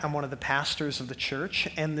I'm one of the pastors of the church,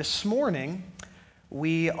 and this morning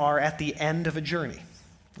we are at the end of a journey.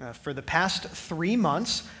 For the past 3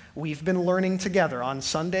 months, we've been learning together on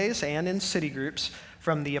Sundays and in city groups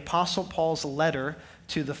from the Apostle Paul's letter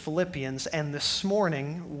to the Philippians, and this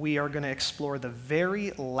morning we are going to explore the very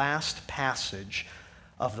last passage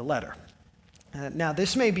of the letter. Now,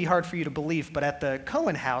 this may be hard for you to believe, but at the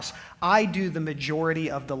Cohen House, I do the majority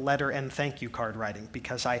of the letter and thank you card writing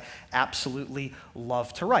because I absolutely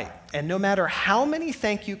love to write. And no matter how many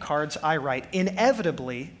thank you cards I write,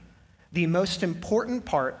 inevitably, the most important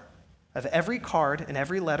part of every card and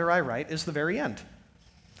every letter I write is the very end.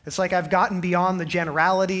 It's like I've gotten beyond the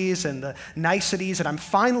generalities and the niceties, and I'm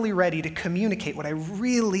finally ready to communicate what I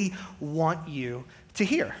really want you to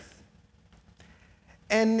hear.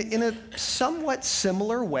 And in a somewhat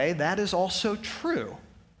similar way, that is also true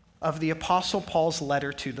of the Apostle Paul's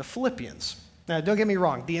letter to the Philippians. Now, don't get me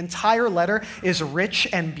wrong. The entire letter is rich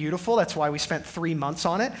and beautiful. That's why we spent 3 months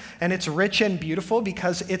on it. And it's rich and beautiful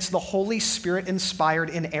because it's the Holy Spirit-inspired,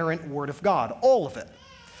 inerrant Word of God, all of it.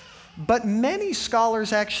 But many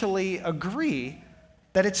scholars actually agree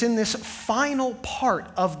that it's in this final part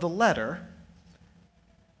of the letter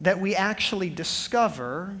that we actually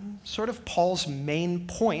discover sort of Paul's main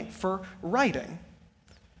point for writing.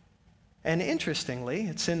 And interestingly,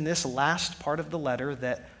 it's in this last part of the letter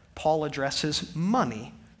that Paul addresses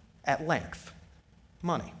money at length.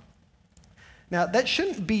 Money. Now, that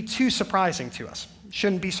shouldn't be too surprising to us.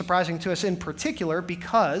 Shouldn't be surprising to us in particular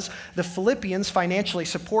because the Philippians financially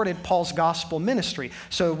supported Paul's gospel ministry.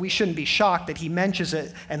 So we shouldn't be shocked that he mentions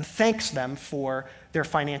it and thanks them for their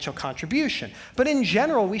financial contribution. But in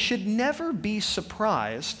general, we should never be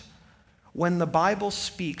surprised when the Bible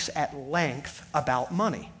speaks at length about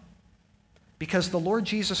money. Because the Lord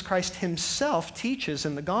Jesus Christ himself teaches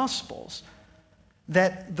in the Gospels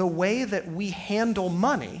that the way that we handle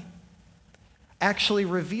money actually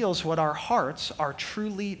reveals what our hearts are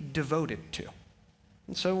truly devoted to.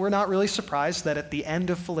 And so we're not really surprised that at the end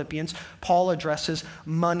of Philippians, Paul addresses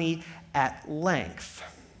money at length.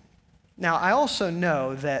 Now, I also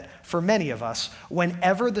know that for many of us,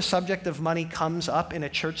 whenever the subject of money comes up in a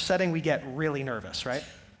church setting, we get really nervous, right?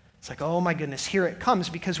 It's like, oh my goodness, here it comes,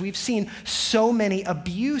 because we've seen so many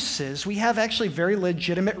abuses. We have actually very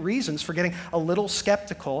legitimate reasons for getting a little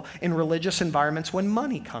skeptical in religious environments when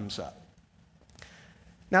money comes up.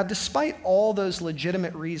 Now, despite all those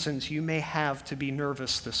legitimate reasons you may have to be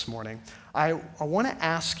nervous this morning, I want to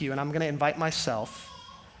ask you, and I'm going to invite myself,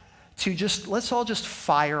 to let's all just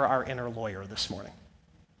fire our inner lawyer this morning.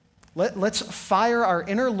 Let's fire our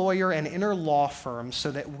inner lawyer and inner law firm so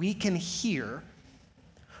that we can hear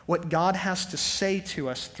what God has to say to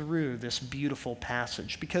us through this beautiful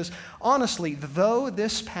passage. Because honestly, though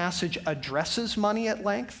this passage addresses money at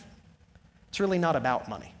length, it's really not about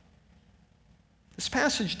money. This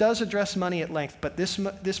passage does address money at length, but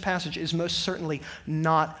this passage is most certainly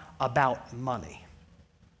not about money.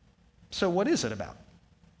 So what is it about?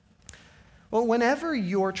 Well, whenever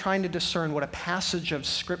you're trying to discern what a passage of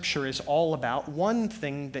Scripture is all about, one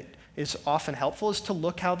thing that is often helpful is to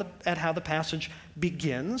look at how the passage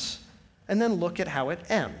begins and then look at how it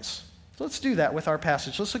ends. So let's do that with our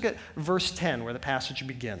passage. Let's look at verse 10 where the passage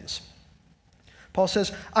begins. Paul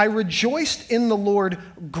says, I rejoiced in the Lord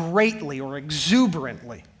greatly or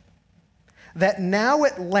exuberantly that now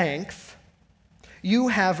at length you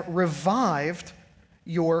have revived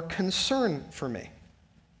your concern for me.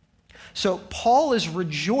 So Paul is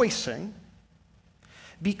rejoicing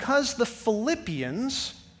because the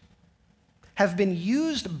Philippians have been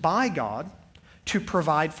used by God to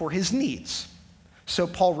provide for his needs. So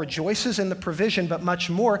Paul rejoices in the provision, but much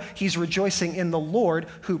more, he's rejoicing in the Lord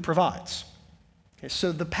who provides. Okay,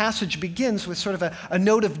 so the passage begins with sort of a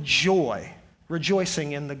note of joy,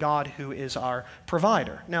 rejoicing in the God who is our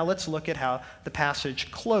provider. Now let's look at how the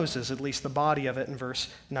passage closes, at least the body of it, in verse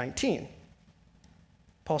 19.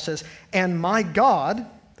 Paul says, and my God,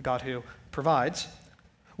 the God who provides,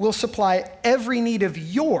 will supply every need of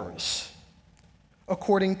yours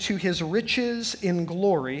according to his riches in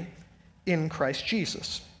glory in Christ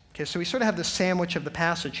Jesus. Okay, so we sort of have the sandwich of the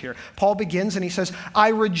passage here. Paul begins and he says, I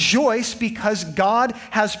rejoice because God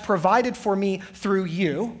has provided for me through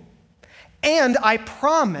you, and I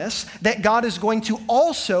promise that God is going to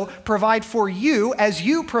also provide for you as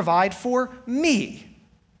you provide for me.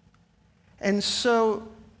 And so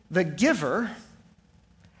the giver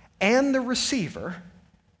and the receiver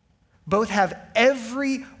both have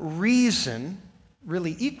every reason,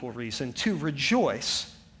 really equal reason, to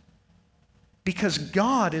rejoice because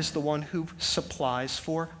God is the one who supplies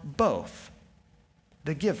for both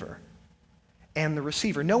the giver and the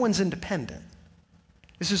receiver. No one's independent.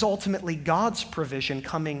 This is ultimately God's provision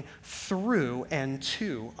coming through and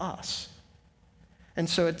to us. And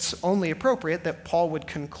so it's only appropriate that Paul would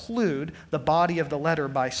conclude the body of the letter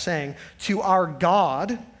by saying, "To our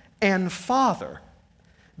God and Father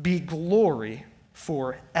be glory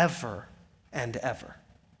forever and ever."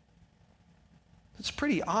 It's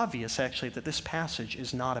pretty obvious, actually, that this passage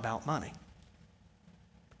is not about money.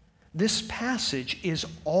 This passage is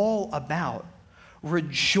all about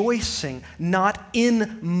rejoicing not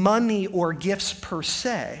in money or gifts per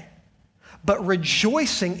se, but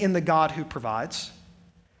rejoicing in the God who provides,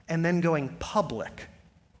 and then going public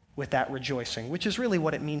with that rejoicing, which is really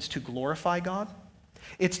what it means to glorify God.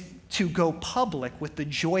 It's to go public with the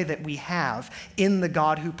joy that we have in the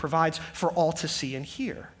God who provides for all to see and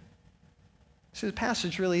hear. So the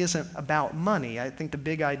passage really isn't about money. I think the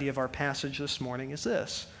big idea of our passage this morning is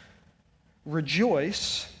this: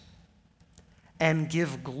 rejoice and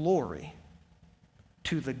give glory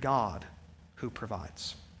to the God who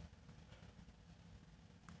provides.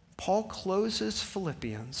 Paul closes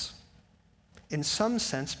Philippians in some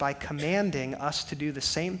sense by commanding us to do the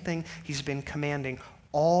same thing he's been commanding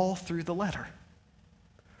all through the letter.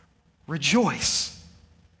 Rejoice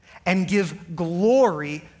and give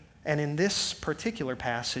glory, and in this particular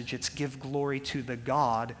passage, it's give glory to the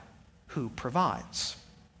God who provides.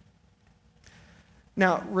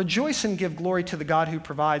 Now, rejoice and give glory to the God who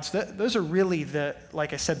provides, those are really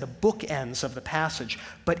like I said, the bookends of the passage.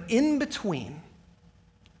 But in between,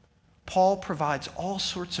 Paul provides all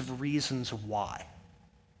sorts of reasons why.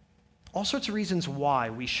 All sorts of reasons why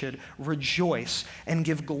we should rejoice and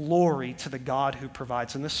give glory to the God who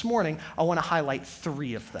provides. And this morning, I want to highlight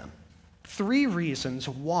 3 of them. 3 reasons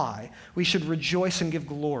why we should rejoice and give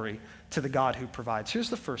glory to the God who provides. Here's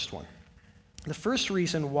the first one. The first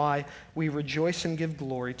reason why we rejoice and give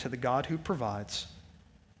glory to the God who provides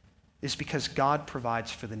is because God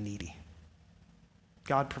provides for the needy.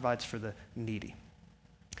 God provides for the needy.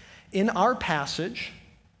 In our passage,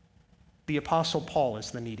 the Apostle Paul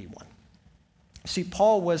is the needy one. See,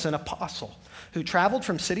 Paul was an apostle who traveled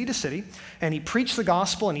from city to city, and he preached the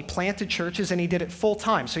gospel, and he planted churches, and he did it full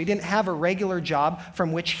time. So he didn't have a regular job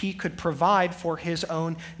from which he could provide for his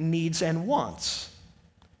own needs and wants.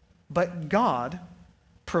 But God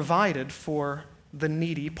provided for the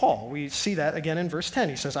needy Paul. We see that again in verse 10.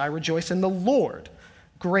 He says, "I rejoice in the Lord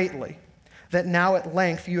greatly, that now at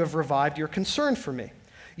length you have revived your concern for me.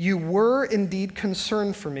 You were indeed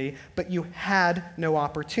concerned for me, but you had no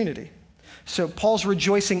opportunity." So Paul's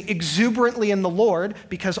rejoicing exuberantly in the Lord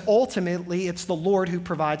because ultimately it's the Lord who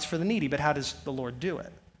provides for the needy. But how does the Lord do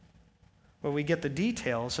it? Well, we get the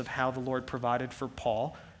details of how the Lord provided for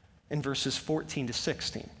Paul in verses 14 to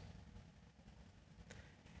 16.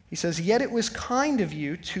 He says, "Yet it was kind of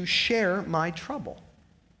you to share my trouble.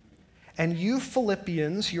 And you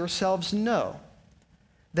Philippians yourselves know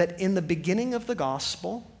that in the beginning of the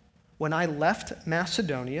gospel, when I left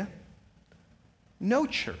Macedonia, no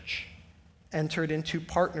church entered into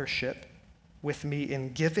partnership with me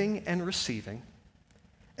in giving and receiving,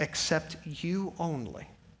 except you only.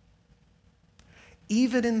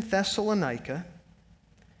 Even in Thessalonica,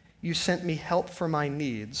 you sent me help for my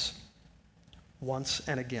needs once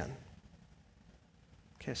and again."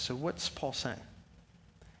 Okay, so what's Paul saying?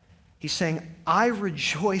 He's saying, I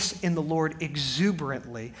rejoice in the Lord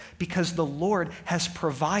exuberantly because the Lord has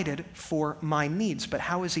provided for my needs. But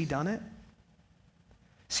how has he done it?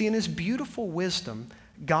 See, in his beautiful wisdom,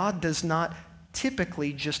 God does not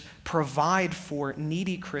typically just provide for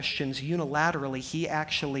needy Christians unilaterally. He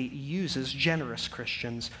actually uses generous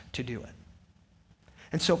Christians to do it.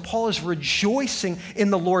 And so Paul is rejoicing in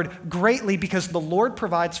the Lord greatly because the Lord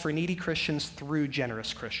provides for needy Christians through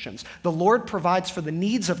generous Christians. The Lord provides for the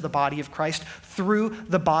needs of the body of Christ through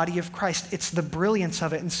the body of Christ. It's the brilliance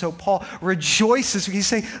of it. And so Paul rejoices. He's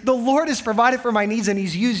saying, the Lord has provided for my needs and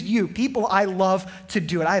he's used you, people I love, to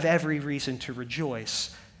do it. I have every reason to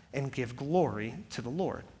rejoice and give glory to the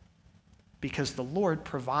Lord because the Lord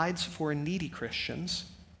provides for needy Christians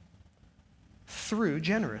through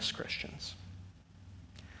generous Christians.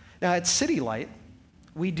 Now, at City Light,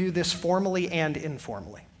 we do this formally and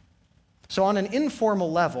informally. So on an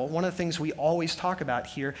informal level, one of the things we always talk about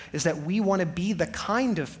here is that we want to be the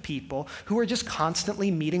kind of people who are just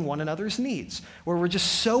constantly meeting one another's needs, where we're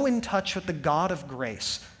just so in touch with the God of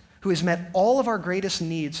grace, who has met all of our greatest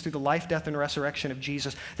needs through the life, death, and resurrection of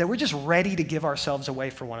Jesus, that we're just ready to give ourselves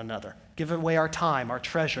away for one another, give away our time, our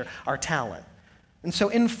treasure, our talent. And so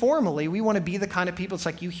informally, we want to be the kind of people, it's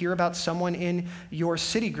like you hear about someone in your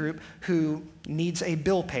city group who needs a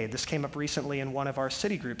bill paid. This came up recently in one of our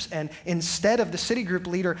city groups. And instead of the city group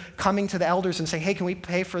leader coming to the elders and saying, hey, can we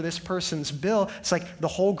pay for this person's bill? It's like the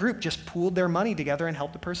whole group just pooled their money together and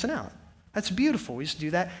helped the person out. That's beautiful. We just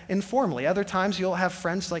do that informally. Other times you'll have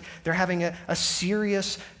friends like they're having a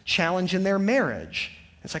serious challenge in their marriage.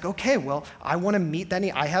 It's like, okay, well, I want to meet that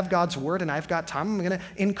need. I have God's word and I've got time. I'm going to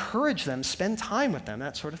encourage them, spend time with them,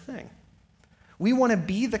 that sort of thing. We want to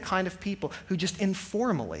be the kind of people who just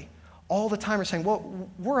informally, all the time are saying, well,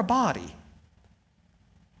 we're a body.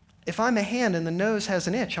 If I'm a hand and the nose has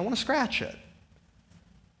an itch, I want to scratch it.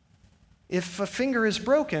 If a finger is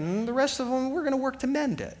broken, the rest of them, we're going to work to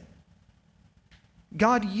mend it.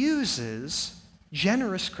 God uses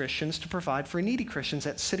generous Christians to provide for needy Christians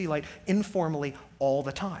at City Light informally all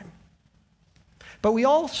the time. But we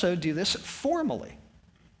also do this formally,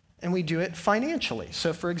 and we do it financially.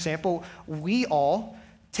 So for example, we all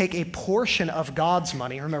take a portion of God's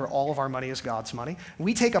money. Remember, all of our money is God's money.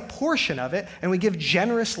 We take a portion of it and we give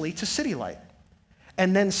generously to City Light.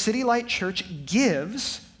 And then City Light Church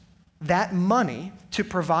gives that money to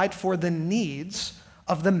provide for the needs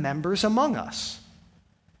of the members among us.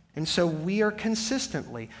 And so we are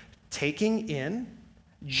consistently taking in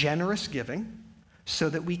generous giving so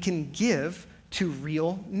that we can give to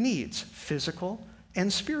real needs, physical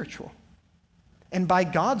and spiritual. And by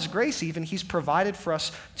God's grace even, he's provided for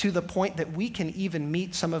us to the point that we can even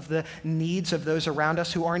meet some of the needs of those around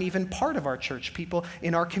us who aren't even part of our church, people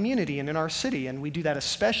in our community and in our city. And we do that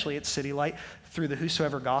especially at City Light through the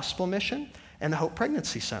Whosoever Gospel Mission and the Hope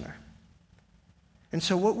Pregnancy Center. And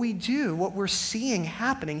so what we do, what we're seeing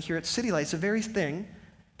happening here at City Light is the very thing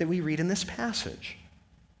that we read in this passage.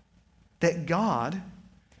 That God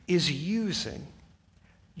is using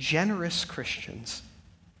generous Christians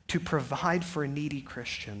to provide for needy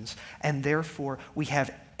Christians, and therefore we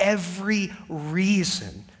have every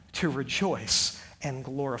reason to rejoice and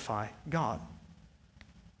glorify God.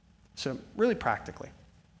 So really practically,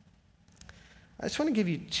 I just want to give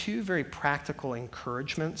you two very practical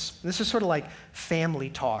encouragements. This is sort of like family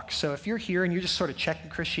talk. So if you're here and you're just sort of checking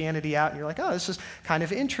Christianity out and you're like, oh, this is kind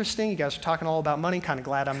of interesting. You guys are talking all about money. Kind of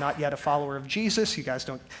glad I'm not yet a follower of Jesus. You guys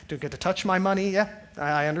don't get to touch my money. Yeah,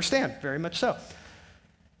 I understand. Very much so.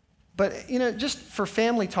 But, just for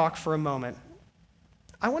family talk for a moment,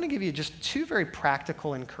 I want to give you just two very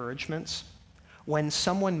practical encouragements when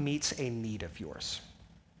someone meets a need of yours.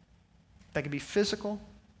 That could be physical,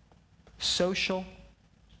 social,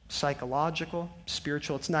 psychological,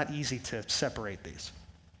 spiritual. It's not easy to separate these.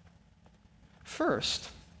 First,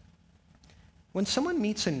 when someone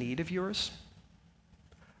meets a need of yours,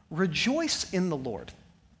 rejoice in the Lord.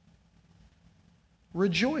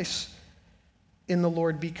 Rejoice in the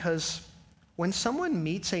Lord, because when someone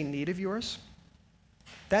meets a need of yours,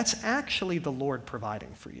 that's actually the Lord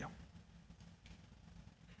providing for you.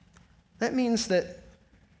 That means that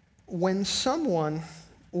when someone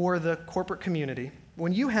or the corporate community,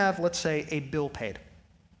 when you have, let's say, a bill paid,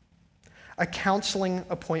 a counseling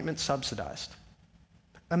appointment subsidized,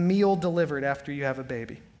 a meal delivered after you have a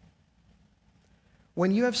baby,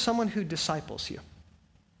 when you have someone who disciples you,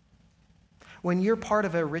 when you're part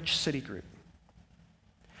of a rich city group,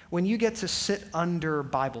 when you get to sit under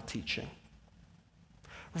Bible teaching,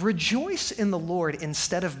 rejoice in the Lord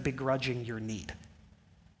instead of begrudging your need.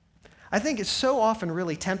 I think it's so often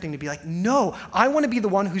really tempting to be like, no, I want to be the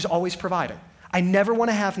one who's always providing. I never want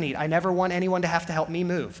to have need. I never want anyone to have to help me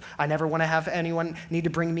move. I never want to have anyone need to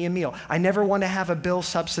bring me a meal. I never want to have a bill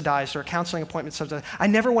subsidized or a counseling appointment subsidized. I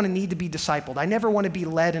never want to need to be discipled. I never want to be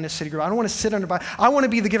led in a city group. I don't want to sit under Bible. I want to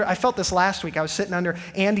be the giver. I felt this last week. I was sitting under,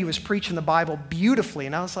 Andy was preaching the Bible beautifully,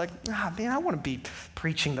 and I was like, man, I want to be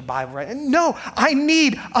preaching the Bible, right? And no, I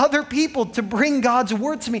need other people to bring God's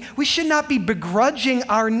word to me. We should not be begrudging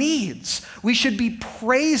our needs. We should be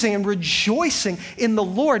praising and rejoicing in the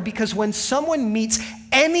Lord, because when someone meets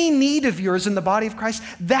any need of yours in the body of Christ,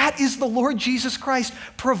 that is the Lord Jesus Christ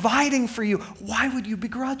providing for you. Why would you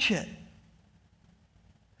begrudge it?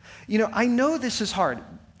 I know this is hard.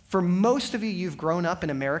 For most of you, you've grown up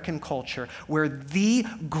in American culture where the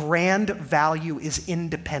grand value is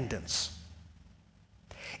independence.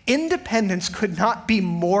 Independence could not be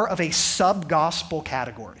more of a sub-gospel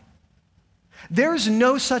category. There's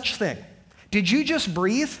no such thing. Did you just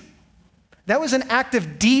breathe? That was an act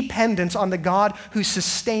of dependence on the God who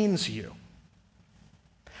sustains you.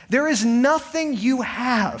 There is nothing you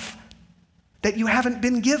have that you haven't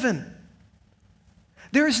been given.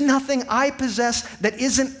 There is nothing I possess that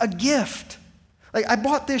isn't a gift. Like, I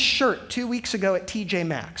bought this shirt 2 weeks ago at TJ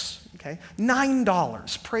Maxx. okay?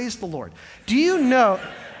 $9, praise the Lord. Do you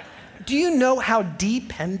know how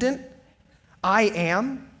dependent I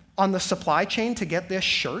am on the supply chain to get this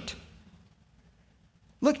shirt?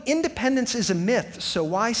 Look, independence is a myth, so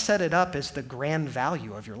why set it up as the grand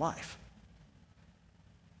value of your life?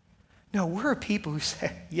 No, we're a people who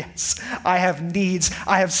say, yes, I have needs,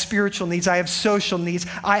 I have spiritual needs, I have social needs,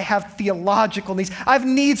 I have theological needs, I have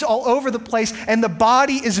needs all over the place, and the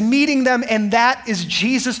body is meeting them, and that is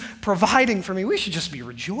Jesus providing for me. We should just be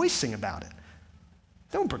rejoicing about it.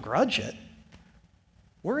 Don't begrudge it.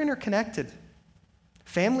 We're interconnected.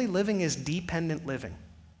 Family living is dependent living.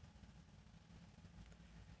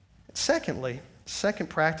 Secondly, second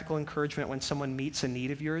practical encouragement when someone meets a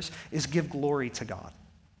need of yours is give glory to God.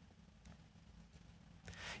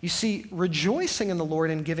 You see, rejoicing in the Lord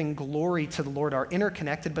and giving glory to the Lord are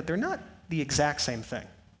interconnected, but they're not the exact same thing.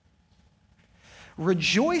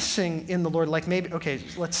 Rejoicing in the Lord, like maybe, okay,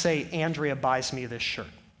 let's say Andrea buys me this shirt.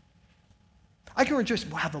 I can rejoice,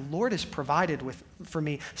 wow, the Lord has provided for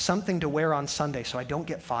me something to wear on Sunday so I don't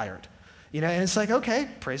get fired. And it's like, okay,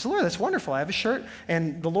 praise the Lord, that's wonderful. I have a shirt,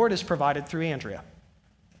 and the Lord has provided through Andrea.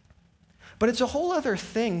 But it's a whole other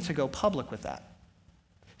thing to go public with that.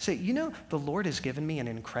 Say, the Lord has given me an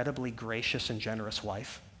incredibly gracious and generous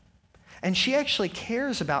wife. And she actually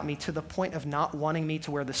cares about me to the point of not wanting me to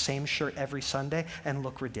wear the same shirt every Sunday and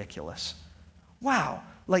look ridiculous. Wow.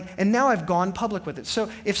 And now I've gone public with it. So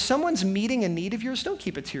if someone's meeting a need of yours, don't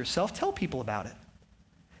keep it to yourself. Tell people about it.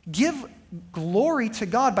 Give glory to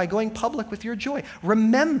God by going public with your joy.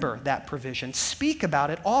 Remember that provision. Speak about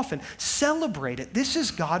it often. Celebrate it. This is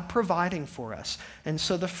God providing for us. And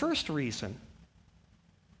so the first reason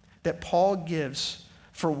that Paul gives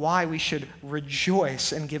for why we should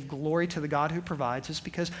rejoice and give glory to the God who provides is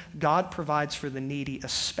because God provides for the needy,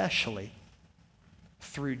 especially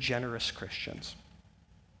through generous Christians.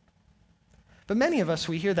 But many of us,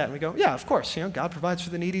 we hear that and we go, yeah, of course, God provides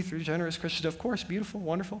for the needy through generous Christians. Of course, beautiful,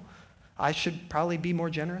 wonderful. I should probably be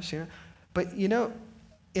more generous, But,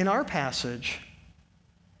 in our passage,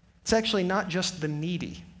 it's actually not just the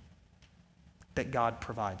needy that God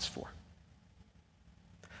provides for.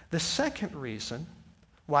 The second reason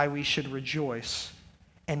why we should rejoice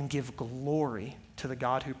and give glory to the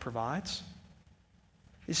God who provides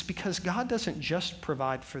is because God doesn't just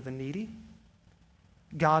provide for the needy,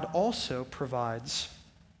 God also provides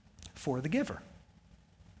for the giver.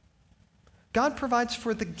 God provides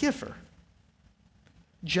for the giver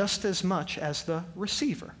just as much as the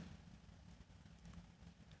receiver.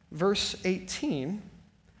 Verse 18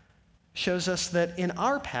 shows us that in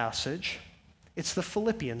our passage, it's the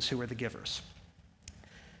Philippians who are the givers.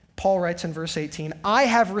 Paul writes in verse 18, I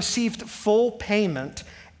have received full payment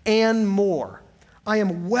and more. I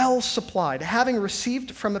am well supplied, having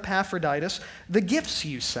received from Epaphroditus the gifts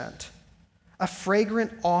you sent, a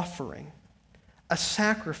fragrant offering, a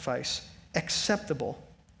sacrifice acceptable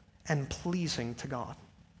and pleasing to God.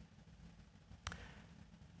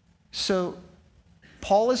 So,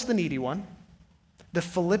 Paul is the needy one. The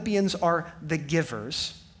Philippians are the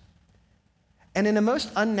givers. And in a most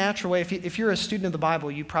unnatural way, if you're a student of the Bible,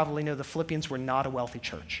 you probably know the Philippians were not a wealthy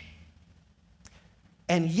church.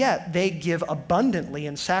 And yet, they give abundantly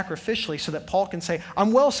and sacrificially so that Paul can say,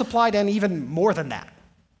 I'm well supplied and even more than that.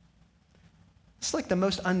 It's like the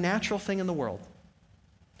most unnatural thing in the world,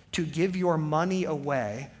 to give your money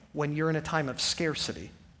away when you're in a time of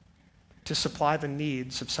scarcity to supply the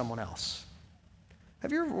needs of someone else.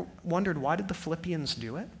 Have you ever wondered, why did the Philippians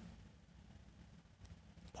do it?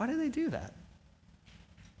 Why did they do that?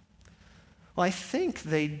 Well, I think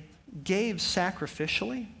they gave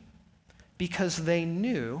sacrificially because they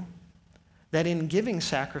knew that in giving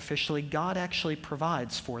sacrificially, God actually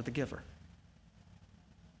provides for the giver.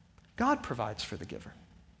 God provides for the giver.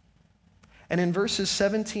 And in verses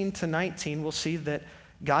 17 to 19, we'll see that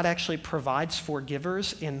God actually provides for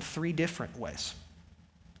givers in 3 different ways.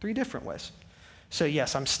 3 different ways. So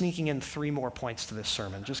yes, I'm sneaking in 3 more points to this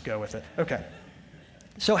sermon. Just go with it. Okay.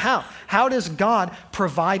 So how? How does God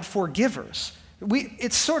provide for givers?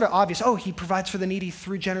 It's sort of obvious, he provides for the needy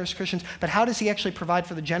through generous Christians, but how does he actually provide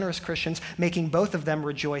for the generous Christians, making both of them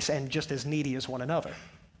rejoice and just as needy as one another?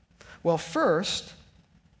 Well, first,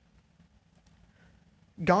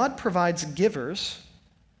 God provides givers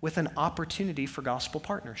with an opportunity for gospel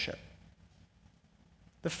partnership.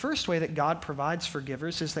 The first way that God provides for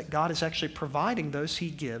givers is that God is actually providing those who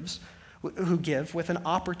give with an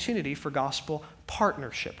opportunity for gospel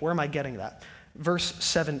partnership. Where am I getting that? Verse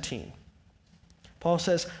 17. Paul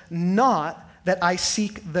says, not that I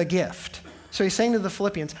seek the gift. So he's saying to the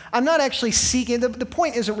Philippians, I'm not actually seeking, the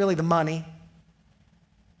point isn't really the money.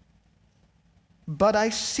 but I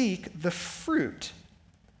seek the fruit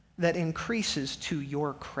that increases to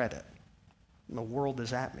your credit. What in the world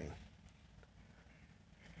does that mean?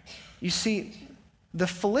 You see, the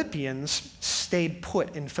Philippians stayed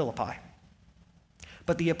put in Philippi,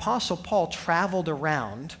 but the Apostle Paul traveled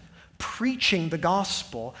around preaching the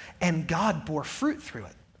gospel, and God bore fruit through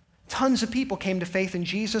it. Tons of people came to faith in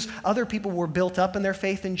Jesus. Other people were built up in their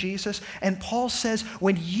faith in Jesus. And Paul says,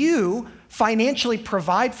 when you financially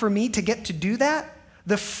provide for me to get to do that,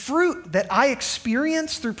 the fruit that I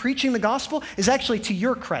experience through preaching the gospel is actually to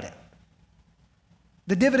your credit.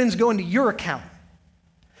 The dividends go into your account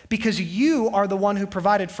because you are the one who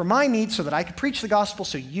provided for my needs so that I could preach the gospel,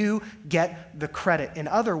 so you get the credit. In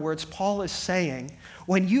other words, Paul is saying,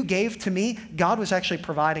 when you gave to me, God was actually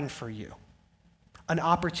providing for you an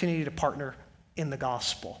opportunity to partner in the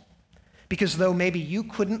gospel. Because though maybe you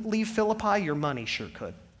couldn't leave Philippi, your money sure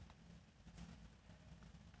could.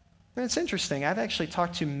 And it's interesting. I've actually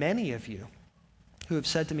talked to many of you who have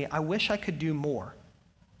said to me, I wish I could do more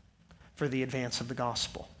for the advance of the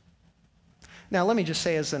gospel. Now, let me just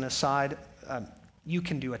say as an aside, you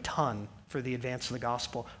can do a ton for the advance of the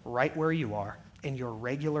gospel right where you are, in your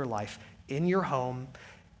regular life, in your home,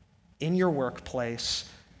 in your workplace,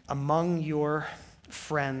 among your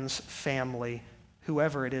friends, family,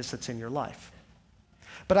 whoever it is that's in your life.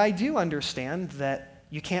 But I do understand that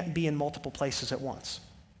you can't be in multiple places at once.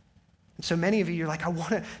 And so many of you are like, I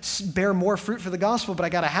want to bear more fruit for the gospel, but I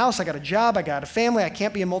got a house, I got a job, I got a family, I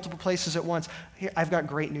can't be in multiple places at once. Here, I've got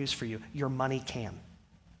great news for you. Your money can.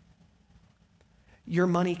 Your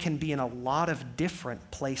money can be in a lot of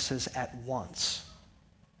different places at once,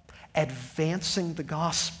 advancing the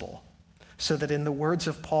gospel so that in the words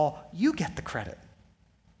of Paul, you get the credit.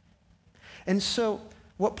 And so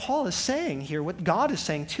what Paul is saying here, what God is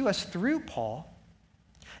saying to us through Paul,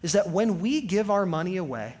 is that when we give our money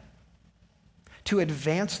away to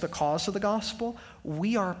advance the cause of the gospel,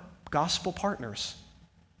 we are gospel partners,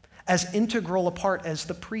 as integral a part as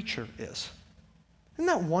the preacher is. Isn't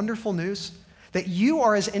that wonderful news? That you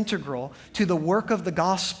are as integral to the work of the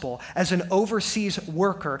gospel as an overseas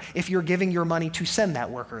worker if you're giving your money to send that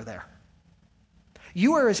worker there.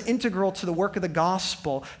 You are as integral to the work of the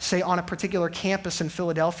gospel, say on a particular campus in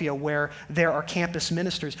Philadelphia where there are campus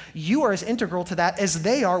ministers. You are as integral to that as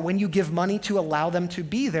they are when you give money to allow them to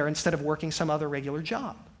be there instead of working some other regular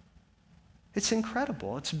job. It's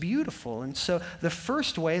incredible. It's beautiful. And so the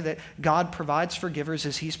first way that God provides for givers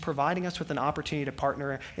is he's providing us with an opportunity to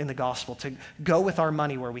partner in the gospel, to go with our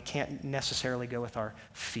money where we can't necessarily go with our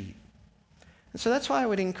feet. And so that's why I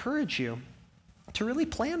would encourage you to really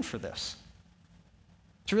plan for this.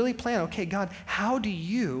 To really plan, okay, God, how do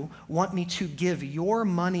you want me to give your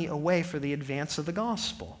money away for the advance of the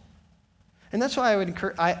gospel? And that's why I would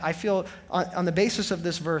encourage, I feel, on the basis of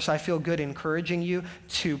this verse, I feel good encouraging you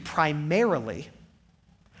to primarily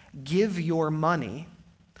give your money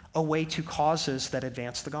away to causes that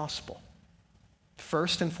advance the gospel.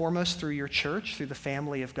 First and foremost through your church, through the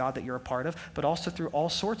family of God that you're a part of, but also through all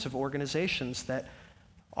sorts of organizations that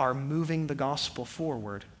are moving the gospel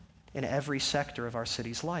forward in every sector of our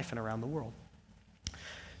city's life and around the world.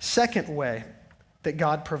 Second way that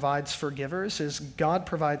God provides for givers is God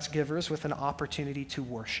provides givers with an opportunity to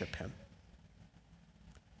worship him.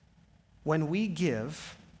 When we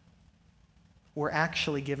give, we're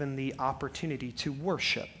actually given the opportunity to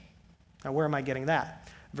worship. Now, where am I getting that?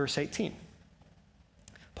 Verse 18.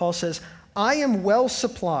 Paul says, I am well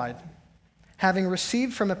supplied, having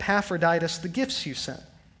received from Epaphroditus the gifts you sent,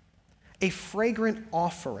 a fragrant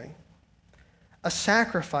offering, a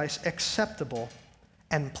sacrifice acceptable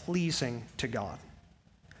and pleasing to God.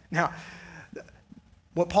 Now,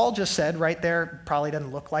 what Paul just said right there probably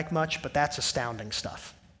doesn't look like much, but that's astounding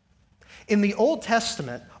stuff. In the Old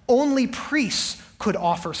Testament, only priests could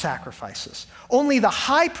offer sacrifices. Only the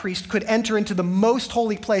high priest could enter into the most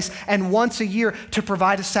holy place and once a year to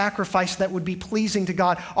provide a sacrifice that would be pleasing to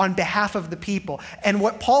God on behalf of the people. And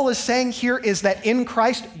what Paul is saying here is that in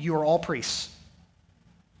Christ, you are all priests.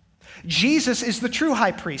 Jesus is the true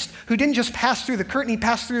high priest who didn't just pass through the curtain, he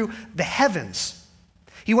passed through the heavens.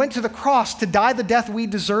 He went to the cross to die the death we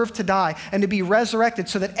deserve to die and to be resurrected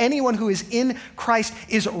so that anyone who is in Christ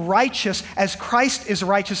is righteous as Christ is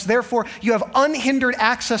righteous. Therefore, you have unhindered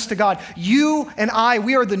access to God. You and I,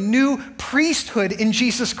 we are the new priesthood in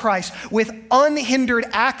Jesus Christ with unhindered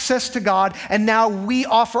access to God, and now we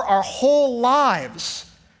offer our whole lives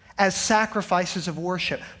as sacrifices of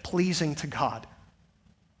worship pleasing to God.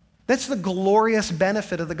 That's the glorious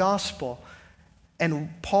benefit of the gospel. And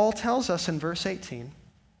Paul tells us in verse 18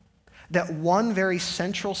 that one very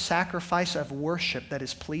central sacrifice of worship that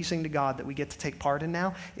is pleasing to God that we get to take part in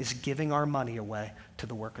now is giving our money away to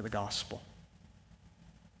the work of the gospel.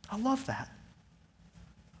 I love that.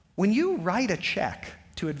 When you write a check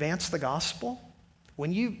to advance the gospel,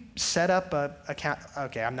 when you set up a account,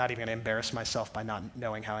 okay, I'm not even going to embarrass myself by not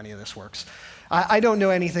knowing how any of this works. I don't know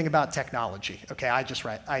anything about technology, okay?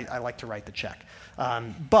 I like to write the check.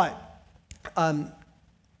 But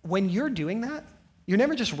when you're doing that, you're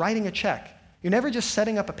never just writing a check. You're never just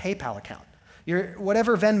setting up a PayPal account.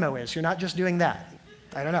 Whatever Venmo is, you're not just doing that.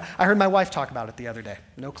 I don't know. I heard my wife talk about it the other day.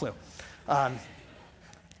 No clue.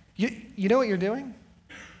 You know what you're doing?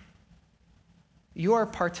 You are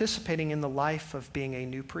participating in the life of being a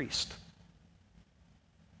new priest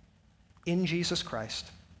in Jesus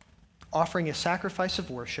Christ, offering a sacrifice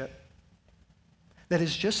of worship that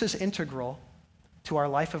is just as integral to our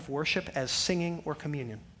life of worship as singing or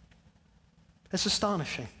communion. It's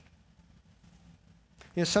astonishing.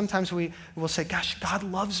 Sometimes we will say, gosh, God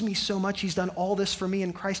loves me so much. He's done all this for me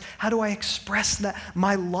in Christ. How do I express that,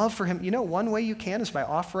 my love for him? One way you can is by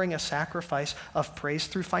offering a sacrifice of praise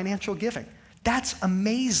through financial giving. That's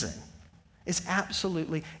amazing. It's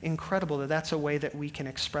absolutely incredible that that's a way that we can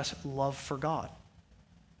express love for God.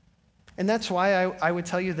 And that's why I would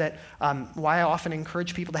tell you that why I often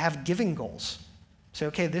encourage people to have giving goals. Say,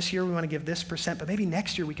 okay, this year we want to give this percent, but maybe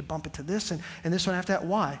next year we could bump it to this and this one after that.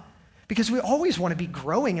 Why? Because we always want to be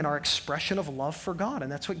growing in our expression of love for God,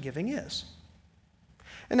 and that's what giving is.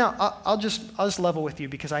 And now I'll just level with you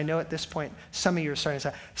because I know at this point some of you are starting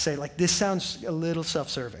to say, like, this sounds a little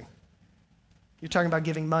self-serving. You're talking about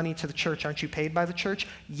giving money to the church. Aren't you paid by the church?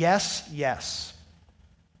 Yes, yes.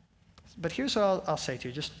 But here's what I'll say to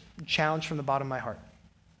you, just a challenge from the bottom of my heart.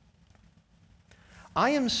 I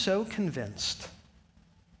am so convinced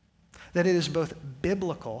that it is both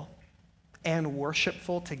biblical and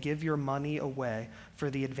worshipful to give your money away for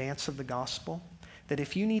the advance of the gospel, that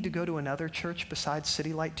if you need to go to another church besides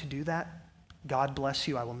City Light to do that, God bless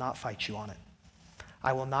you, I will not fight you on it.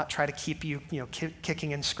 I will not try to keep you,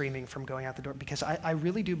 kicking and screaming from going out the door, because I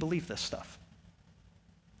really do believe this stuff.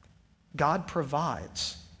 God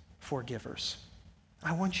provides for givers.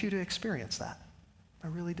 I want you to experience that. I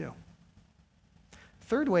really do.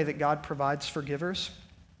 Third way that God provides for givers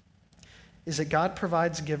is that God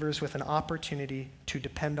provides givers with an opportunity to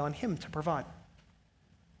depend on him to provide.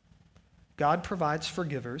 God provides for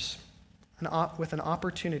givers with an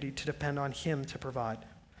opportunity to depend on him to provide.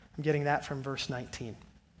 I'm getting that from verse 19.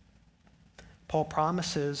 Paul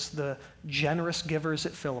promises the generous givers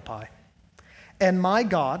at Philippi, "And my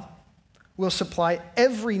God will supply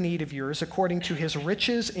every need of yours according to his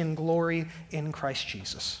riches in glory in Christ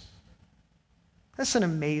Jesus." That's an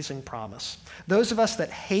amazing promise. Those of us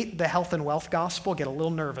that hate the health and wealth gospel get a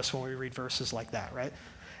little nervous when we read verses like that, right?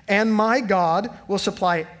 "And my God will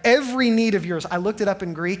supply every need of yours." I looked it up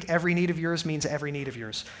in Greek. Every need of yours means every need of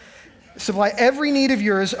yours. Supply every need of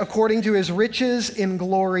yours according to his riches in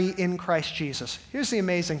glory in Christ Jesus. Here's the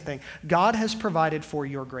amazing thing. God has provided for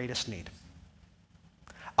your greatest need.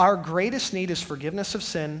 Our greatest need is forgiveness of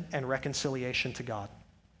sin and reconciliation to God.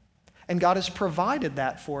 And God has provided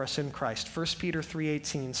that for us in Christ. 1 Peter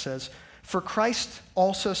 3:18 says, "For Christ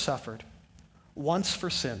also suffered once for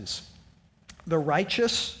sins, the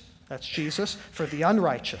righteous," that's Jesus, "for the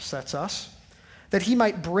unrighteous," that's us, "that he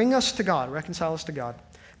might bring us to God," reconcile us to God,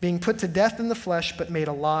 "being put to death in the flesh, but made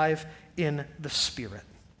alive in the Spirit."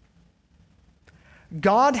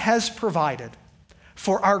 God has provided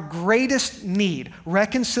for our greatest need,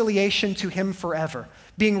 reconciliation to him forever,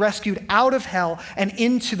 being rescued out of hell and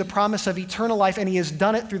into the promise of eternal life, and he has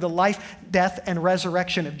done it through the life, death, and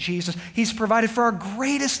resurrection of Jesus. He's provided for our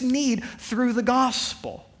greatest need through the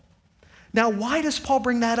gospel. Now, why does Paul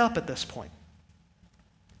bring that up at this point?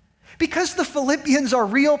 Because the Philippians are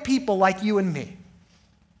real people like you and me,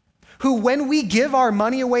 who, when we give our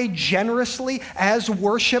money away generously as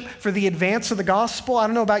worship for the advance of the gospel, I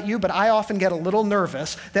don't know about you, but I often get a little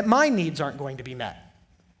nervous that my needs aren't going to be met.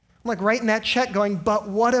 I'm like writing that check going, but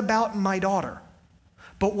what about my daughter?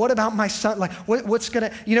 But what about my son? Like, what's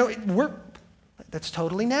going to, that's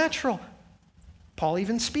totally natural. Paul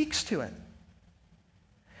even speaks to it.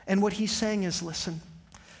 And what he's saying is, listen,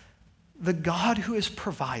 the God who has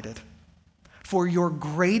provided for your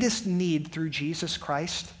greatest need through Jesus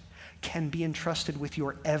Christ can be entrusted with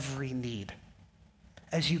your every need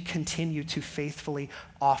as you continue to faithfully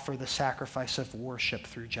offer the sacrifice of worship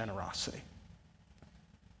through generosity.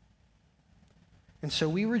 And so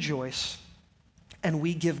we rejoice and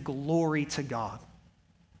we give glory to God,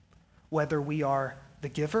 whether we are the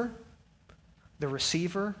giver, the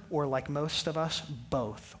receiver, or like most of us,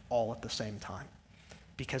 both, all at the same time.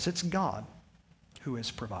 because it's God who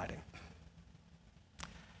is providing.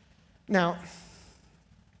 Now,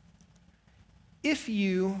 if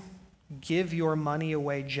you give your money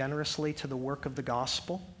away generously to the work of the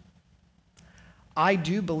gospel, I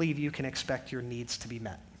do believe you can expect your needs to be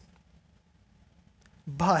met.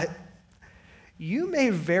 But you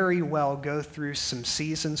may very well go through some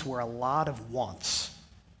seasons where a lot of wants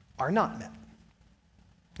are not met.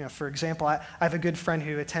 You know, for example, I have a good friend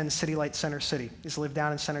who attends City Light Center City. He's lived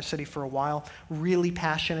down in Center City for a while, really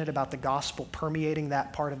passionate about the gospel permeating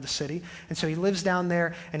that part of the city. And so he lives down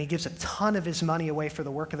there and he gives a ton of his money away for the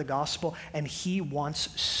work of the gospel, and he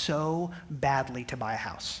wants so badly to buy a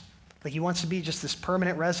house. Like, he wants to be just this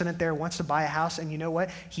permanent resident there, wants to buy a house, and you know what?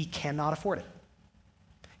 He cannot afford it.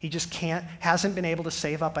 He just hasn't been able to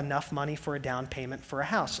save up enough money for a down payment for a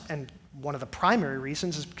house. And one of the primary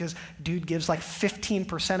reasons is because dude gives like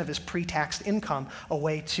 15% of his pre-taxed income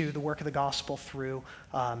away to the work of the gospel through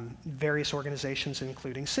various organizations,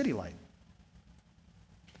 including City Light.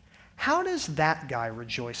 How does that guy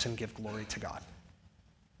rejoice and give glory to God?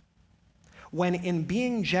 When in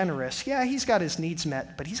being generous, yeah, he's got his needs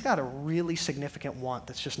met, but he's got a really significant want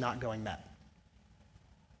that's just not going met.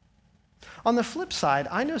 On the flip side,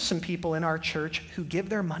 I know some people in our church who give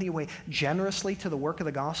their money away generously to the work of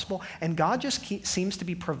the gospel, and God just seems to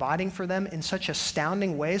be providing for them in such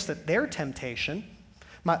astounding ways that their temptation,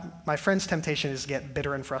 my friend's temptation is to get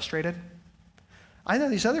bitter and frustrated. I know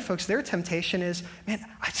these other folks, their temptation is, man,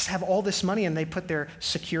 I just have all this money, and they put their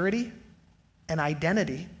security and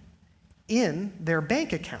identity in their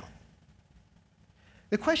bank account.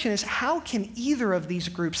 The question is, how can either of these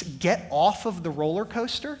groups get off of the roller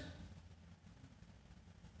coaster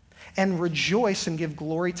and rejoice and give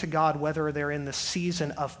glory to God, whether they're in the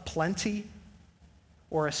season of plenty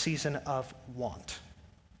or a season of want?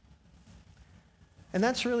 And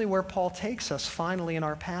that's really where Paul takes us finally in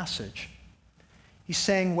our passage. He's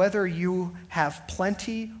saying whether you have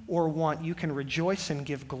plenty or want, you can rejoice and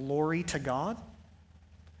give glory to God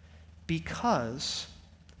because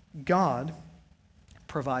God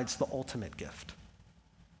provides the ultimate gift.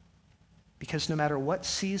 Because no matter what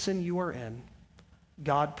season you are in,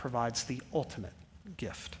 God provides the ultimate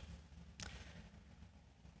gift.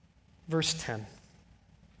 Verse 10.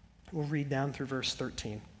 We'll read down through verse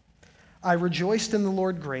 13. I rejoiced in the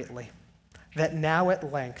Lord greatly that now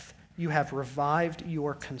at length you have revived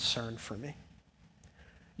your concern for me.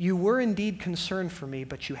 You were indeed concerned for me,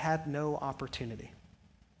 but you had no opportunity.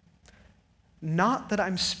 Not that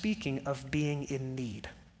I'm speaking of being in need.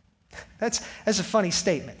 That's a funny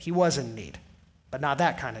statement. He was in need, but not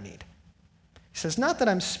that kind of need. He says, not that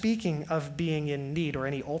I'm speaking of being in need or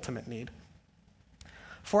any ultimate need.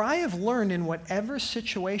 For I have learned in whatever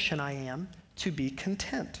situation I am to be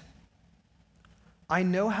content. I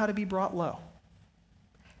know how to be brought low,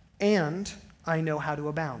 and I know how to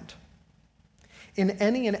abound. In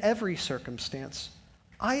any and every circumstance,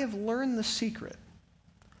 I have learned the secret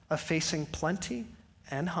of facing plenty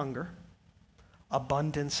and hunger,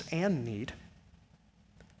 abundance and need.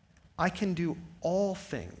 I can do all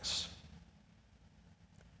things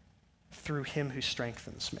through him who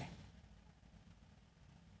strengthens me.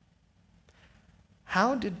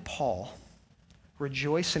 How did Paul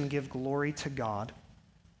rejoice and give glory to God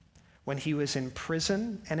when he was in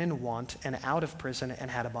prison and in want and out of prison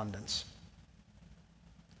and had abundance?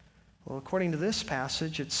 Well, according to this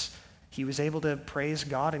passage, he was able to praise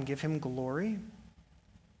God and give him glory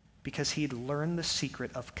because he'd learned the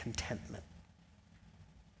secret of contentment.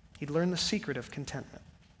 He'd learned the secret of contentment.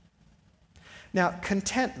 Now,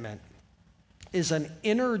 contentment is an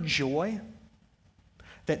inner joy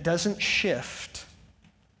that doesn't shift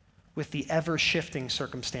with the ever-shifting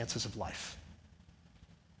circumstances of life.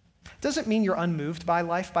 It doesn't mean you're unmoved by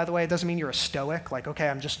life, by the way. It doesn't mean you're a stoic, like, okay,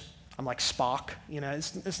 I'm like Spock. You know,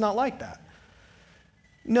 it's not like that.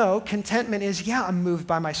 No, contentment is, yeah, I'm moved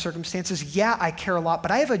by my circumstances. Yeah, I care a lot,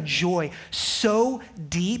 but I have a joy so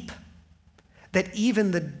deep that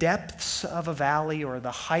even the depths of a valley or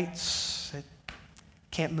the heights, it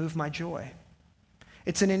can't move my joy.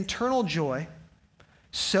 It's an internal joy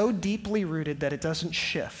so deeply rooted that it doesn't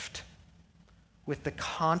shift with the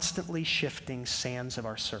constantly shifting sands of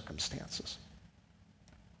our circumstances.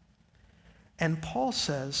 And Paul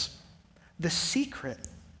says the secret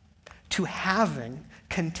to having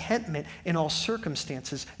contentment in all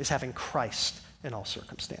circumstances is having Christ in all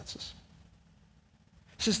circumstances.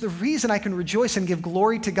 He says the reason I can rejoice and give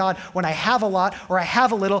glory to God when I have a lot or I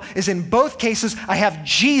have a little is in both cases I have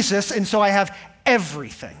Jesus, and so I have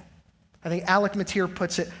everything. I think Alec Matier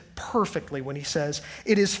puts it perfectly when he says,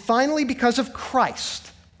 it is finally because of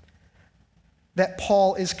Christ that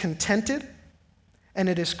Paul is contented and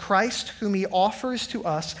it is Christ whom he offers to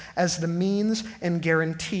us as the means and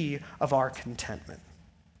guarantee of our contentment.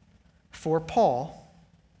 For Paul,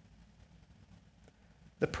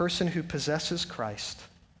 the person who possesses Christ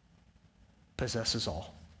possesses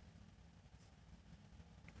all.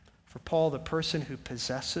 For Paul, the person who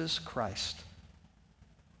possesses Christ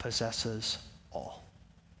possesses all.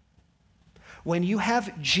 When you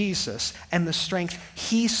have Jesus and the strength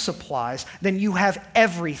he supplies, then you have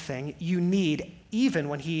everything you need, even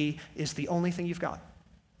when he is the only thing you've got.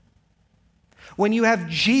 When you have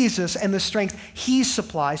Jesus and the strength he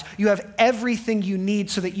supplies, you have everything you need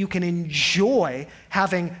so that you can enjoy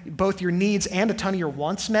having both your needs and a ton of your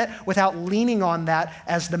wants met without leaning on that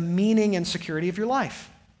as the meaning and security of your life.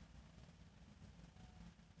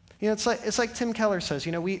 You know, it's like Tim Keller says,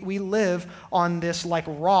 you know, we live on this like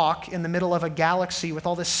rock in the middle of a galaxy with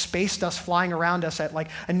all this space dust flying around us at like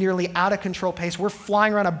a nearly out of control pace. We're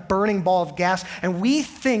flying around a burning ball of gas, and we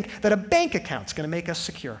think that a bank account's going to make us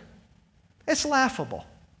secure. It's laughable.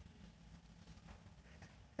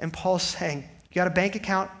 And Paul's saying, you got a bank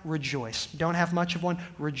account? Rejoice. Don't have much of one?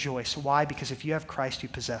 Rejoice. Why? Because if you have Christ, you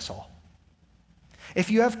possess all.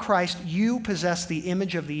 If you have Christ, you possess the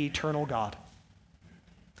image of the eternal God,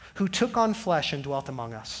 who took on flesh and dwelt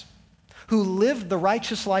among us, who lived the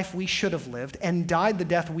righteous life we should have lived and died the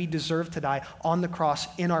death we deserve to die on the cross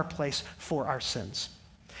in our place for our sins.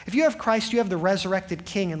 If you have Christ, you have the resurrected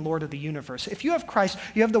King and Lord of the universe. If you have Christ,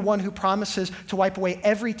 you have the one who promises to wipe away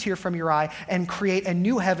every tear from your eye and create a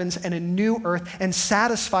new heavens and a new earth and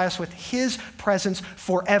satisfy us with his presence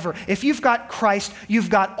forever. If you've got Christ, you've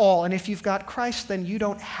got all. And if you've got Christ, then you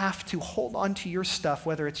don't have to hold on to your stuff,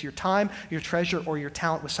 whether it's your time, your treasure, or your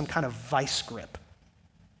talent, with some kind of vice grip.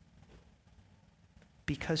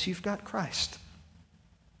 Because you've got Christ.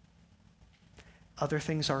 Other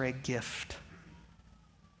things are a gift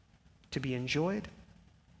to be enjoyed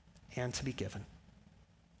and to be given.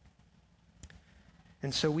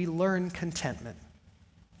 And so we learn contentment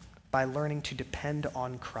by learning to depend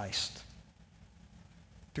on Christ,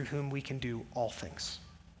 through whom we can do all things.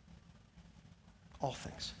 All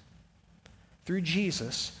things. Through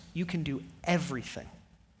Jesus, you can do everything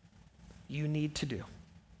you need to do.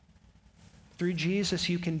 Through Jesus,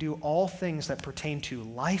 you can do all things that pertain to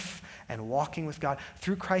life and walking with God.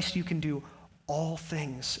 Through Christ, you can do all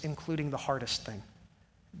things, including the hardest thing.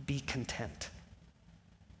 Be content.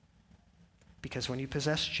 Because when you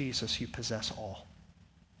possess Jesus, you possess all.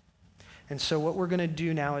 And so what we're going to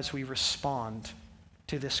do now as we respond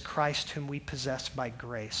to this Christ whom we possess by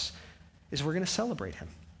grace is we're going to celebrate him.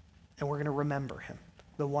 And we're going to remember him,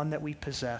 the one that we possess